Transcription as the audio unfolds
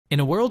In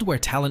a world where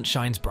talent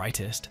shines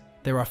brightest,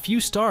 there are few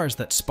stars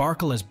that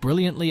sparkle as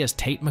brilliantly as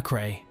Tate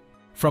McRae.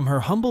 From her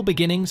humble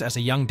beginnings as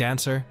a young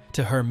dancer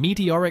to her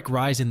meteoric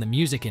rise in the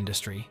music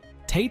industry,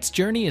 Tate's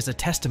journey is a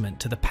testament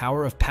to the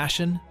power of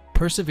passion,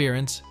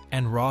 perseverance,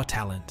 and raw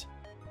talent.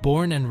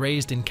 Born and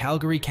raised in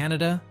Calgary,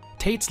 Canada,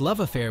 Tate's love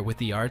affair with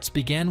the arts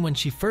began when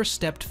she first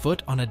stepped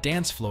foot on a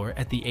dance floor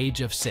at the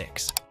age of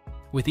 6.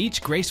 With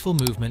each graceful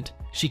movement,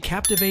 she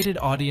captivated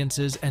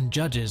audiences and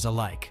judges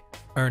alike,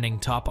 earning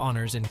top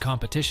honors in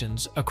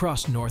competitions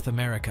across North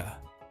America.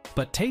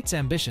 But Tate's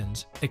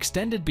ambitions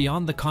extended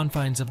beyond the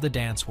confines of the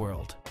dance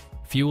world.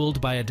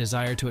 Fueled by a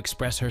desire to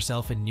express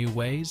herself in new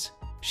ways,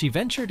 she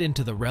ventured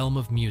into the realm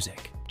of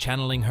music,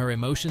 channeling her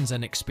emotions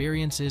and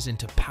experiences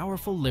into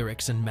powerful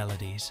lyrics and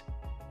melodies.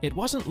 It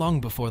wasn't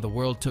long before the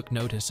world took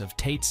notice of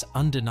Tate's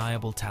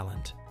undeniable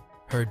talent.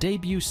 Her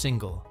debut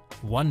single,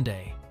 One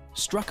Day,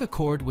 struck a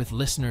chord with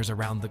listeners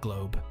around the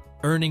globe,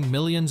 earning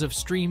millions of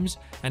streams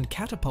and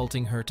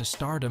catapulting her to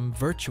stardom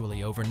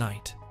virtually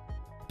overnight.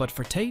 But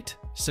for Tate,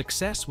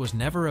 success was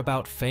never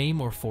about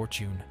fame or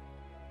fortune.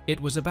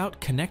 It was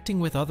about connecting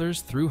with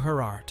others through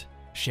her art,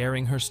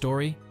 sharing her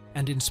story,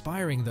 and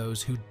inspiring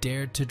those who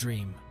dared to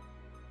dream.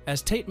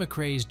 As Tate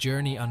McRae's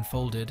journey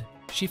unfolded,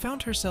 she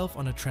found herself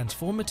on a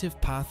transformative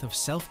path of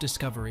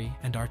self-discovery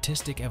and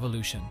artistic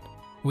evolution.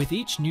 With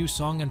each new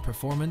song and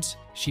performance,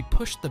 she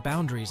pushed the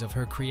boundaries of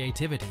her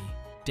creativity,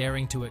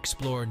 daring to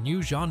explore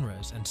new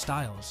genres and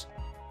styles.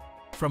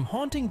 From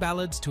haunting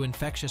ballads to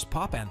infectious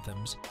pop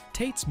anthems,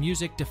 Tate's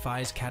music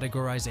defies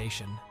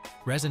categorization,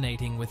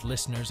 resonating with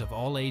listeners of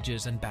all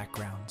ages and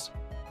backgrounds.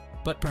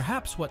 But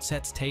perhaps what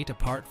sets Tate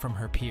apart from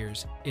her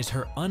peers is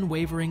her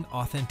unwavering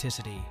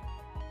authenticity.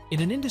 In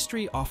an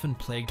industry often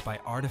plagued by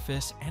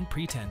artifice and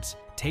pretense,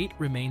 Tate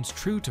remains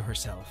true to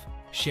herself,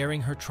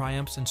 sharing her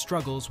triumphs and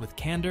struggles with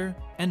candor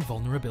and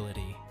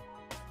vulnerability.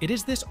 It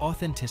is this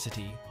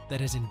authenticity that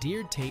has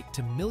endeared Tate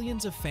to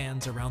millions of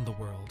fans around the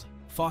world,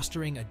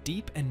 fostering a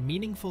deep and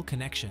meaningful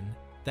connection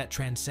that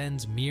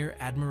transcends mere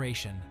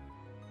admiration.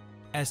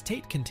 As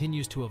Tate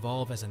continues to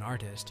evolve as an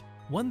artist,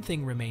 one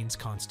thing remains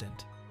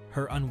constant: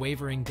 her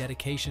unwavering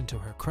dedication to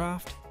her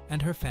craft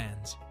and her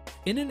fans.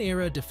 In an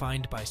era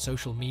defined by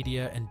social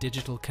media and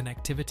digital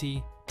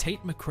connectivity,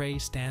 Tate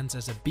McRae stands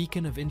as a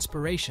beacon of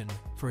inspiration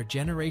for a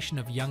generation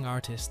of young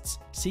artists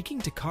seeking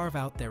to carve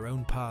out their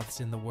own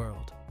paths in the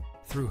world.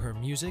 Through her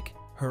music,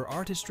 her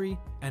artistry,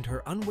 and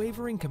her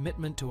unwavering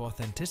commitment to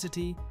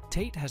authenticity,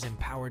 Tate has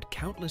empowered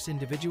countless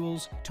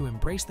individuals to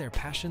embrace their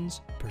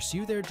passions,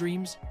 pursue their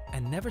dreams,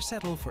 and never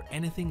settle for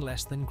anything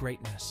less than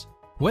greatness.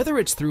 Whether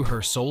it's through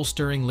her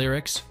soul-stirring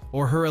lyrics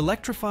or her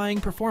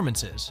electrifying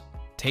performances,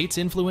 Tate's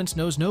influence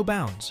knows no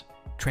bounds,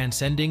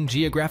 transcending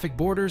geographic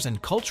borders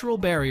and cultural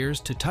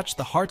barriers to touch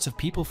the hearts of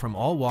people from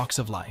all walks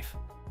of life.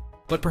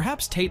 But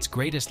perhaps Tate's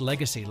greatest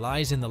legacy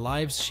lies in the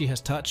lives she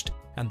has touched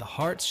and the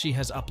hearts she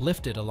has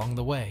uplifted along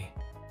the way.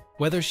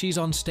 Whether she's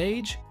on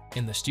stage,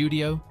 in the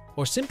studio,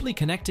 or simply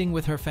connecting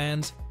with her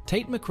fans,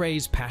 Tate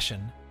McRae's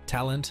passion,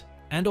 talent,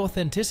 and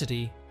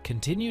authenticity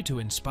continue to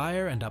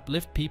inspire and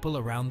uplift people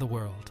around the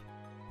world.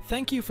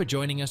 Thank you for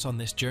joining us on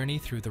this journey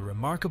through the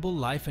remarkable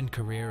life and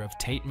career of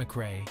Tate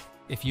McRae.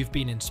 If you've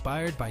been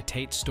inspired by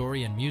Tate's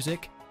story and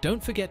music,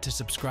 don't forget to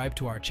subscribe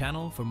to our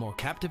channel for more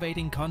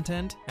captivating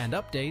content and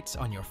updates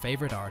on your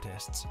favorite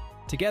artists.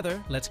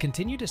 Together, let's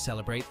continue to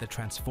celebrate the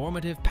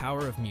transformative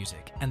power of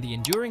music and the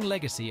enduring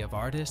legacy of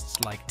artists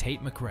like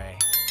Tate McRae.